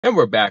And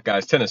we're back,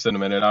 guys. Tennis in a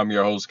minute. I'm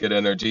your host, Good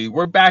Energy.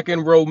 We're back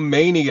in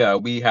Romania.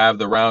 We have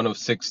the round of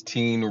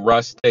 16.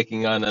 Russ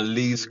taking on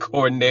Alize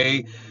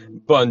Cornet.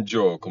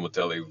 Bonjour, comment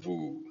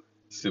allez-vous?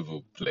 S'il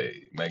vous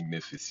plaît.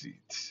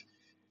 Magnificent.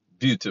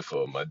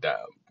 Beautiful,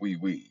 madame. Oui,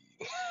 oui.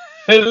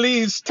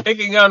 Elise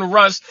taking on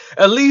Russ.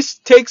 Elise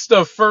takes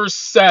the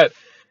first set.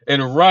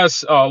 And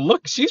Russ,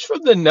 look, she's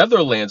from the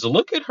Netherlands.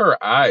 Look at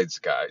her eyes,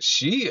 guys.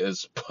 She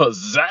is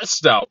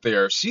possessed out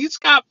there. She's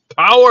got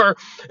power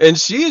and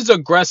she's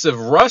aggressive.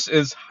 Russ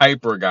is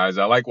hyper, guys.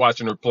 I like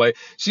watching her play.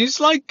 She's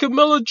like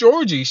Camilla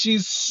Giorgi.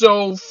 She's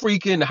so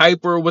freaking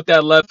hyper with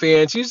that left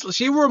hand.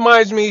 She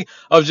reminds me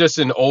of just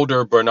an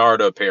older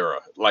Bernarda Pera.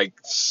 Like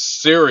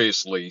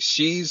seriously,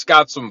 she's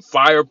got some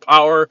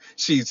firepower.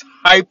 She's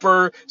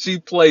hyper. She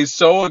plays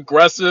so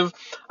aggressive.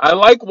 I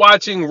like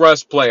watching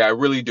Russ play. I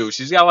really do.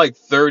 She's got like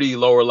 30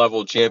 lower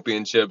level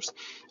championships,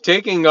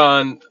 taking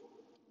on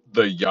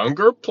the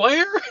younger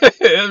player,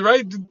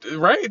 right?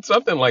 Right,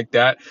 something like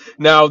that.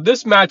 Now,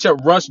 this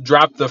matchup, Russ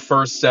dropped the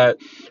first set,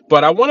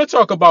 but I want to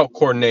talk about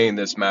Cornet in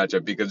this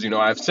matchup because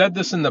I've said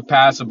this in the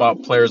past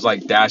about players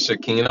like Dasha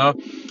Kina.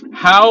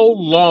 How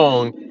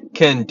long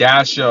can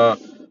Dasha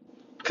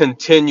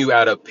continue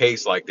at a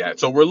pace like that?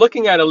 So we're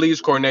looking at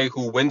Elise Cornet,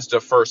 who wins the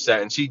first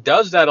set, and she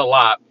does that a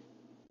lot.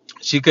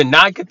 She could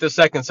not get the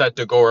second set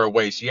to go her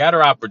way. She had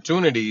her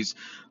opportunities,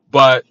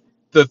 but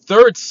the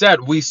third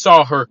set, we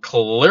saw her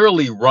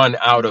clearly run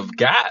out of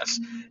gas.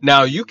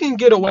 Now, you can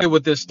get away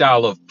with this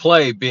style of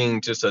play being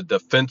just a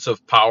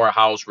defensive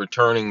powerhouse,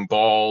 returning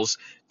balls,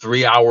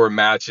 3-hour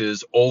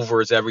matches,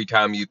 overs every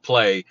time you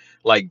play,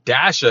 like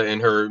Dasha in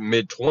her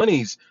mid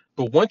 20s.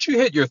 But once you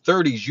hit your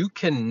 30s, you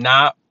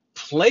cannot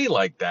play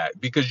like that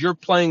because you're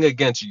playing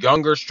against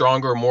younger,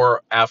 stronger,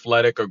 more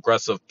athletic,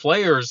 aggressive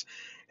players,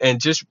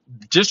 and just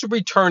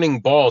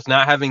returning balls,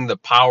 not having the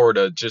power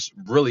to just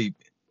really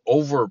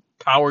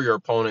overpower your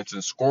opponents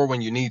and score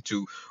when you need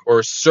to,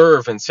 or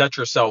serve and set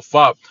yourself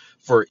up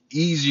for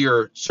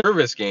easier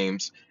service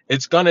games.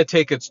 It's going to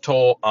take its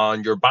toll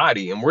on your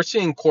body. And we're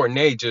seeing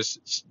Cornet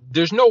just,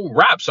 there's no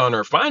wraps on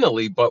her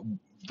finally, but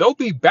they'll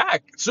be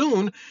back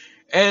soon.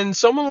 And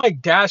someone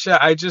like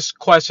Dasha, I just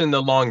question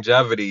the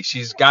longevity.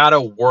 She's got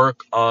to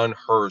work on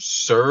her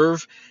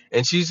serve,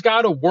 and she's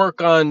got to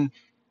work on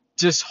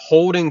just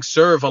holding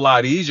serve a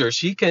lot easier.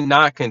 She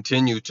cannot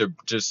continue to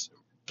just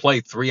play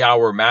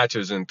 3-hour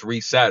matches in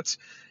 3 sets.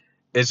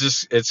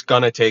 It's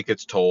gonna take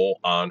its toll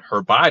on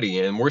her body.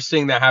 And we're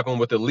seeing that happen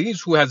with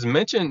Elise, who has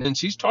mentioned and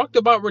she's talked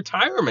about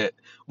retirement.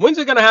 When's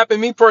it gonna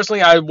happen? Me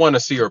personally, I want to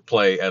see her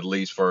play at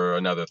least for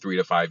another 3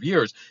 to 5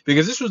 years,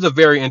 because this was a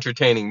very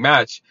entertaining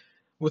match,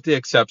 with the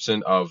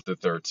exception of the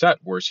third set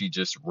where she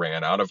just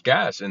ran out of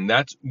gas. And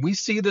that's, we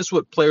see this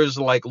with players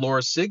like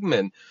Laura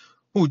Sigmund,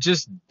 who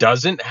just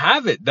doesn't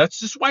have it. That's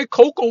just why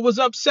Coco was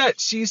upset.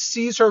 She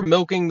sees her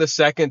milking the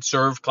second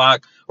serve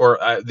clock, or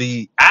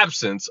the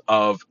absence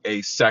of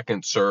a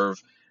second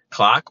serve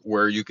clock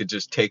where you could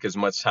just take as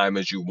much time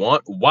as you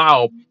want,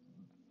 while,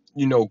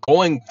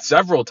 going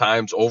several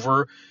times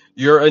over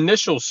your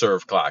initial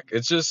serve clock.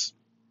 It's just,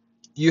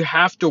 you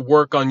have to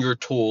work on your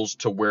tools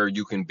to where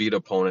you can beat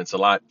opponents a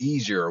lot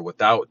easier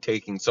without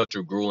taking such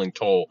a grueling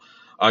toll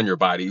on your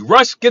body.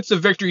 Rush gets the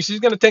victory. She's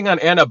going to take on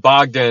Anna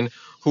Bogdan,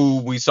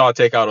 who we saw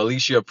take out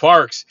Alicia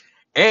Parks.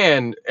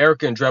 And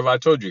Erica Andreeva, I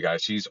told you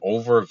guys, she's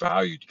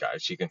overvalued,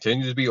 guys. She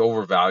continues to be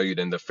overvalued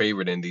and the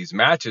favorite in these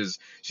matches.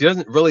 She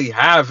doesn't really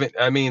have it.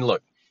 I mean,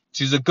 look,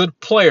 she's a good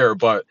player,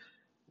 but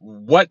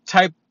what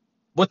type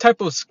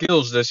of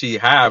skills does she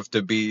have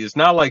to be? It's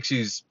not like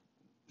she's,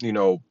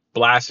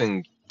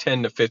 blasting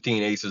 10 to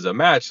 15 aces a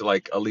match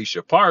like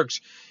Alicia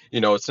Parks.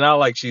 It's not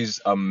like she's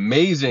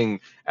amazing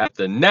at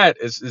the net.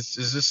 It's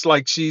just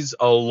like she's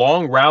a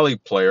long rally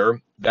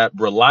player that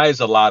relies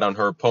a lot on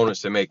her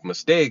opponents to make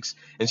mistakes,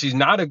 and she's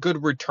not a good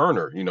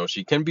returner.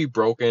 She can be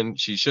broken.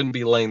 She shouldn't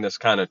be laying this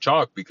kind of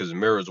chalk because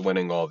Mira's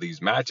winning all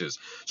these matches.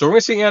 So we're going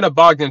to see Anna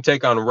Bogdan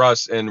take on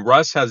Russ, and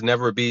Russ has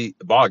never beat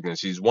Bogdan.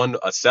 She's won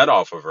a set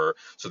off of her,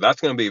 so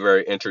that's going to be a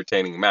very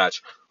entertaining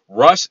match.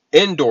 Russ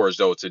indoors,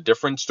 though, it's a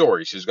different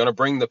story. She's going to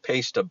bring the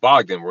pace to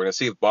Bogdan. We're going to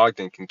see if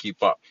Bogdan can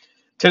keep up.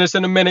 Tennis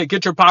in a minute.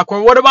 Get your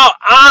popcorn. What about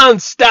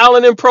Ons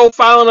styling and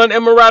profiling on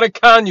Emma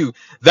Raducanu?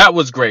 That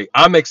was great.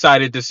 I'm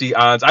excited to see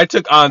Ons. I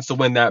took Ons to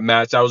win that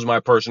match. That was my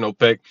personal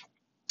pick.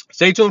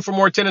 Stay tuned for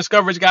more tennis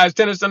coverage, guys.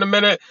 Tennis in a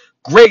minute.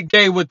 Great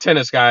day with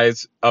tennis,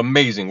 guys.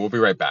 Amazing. We'll be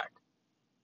right back.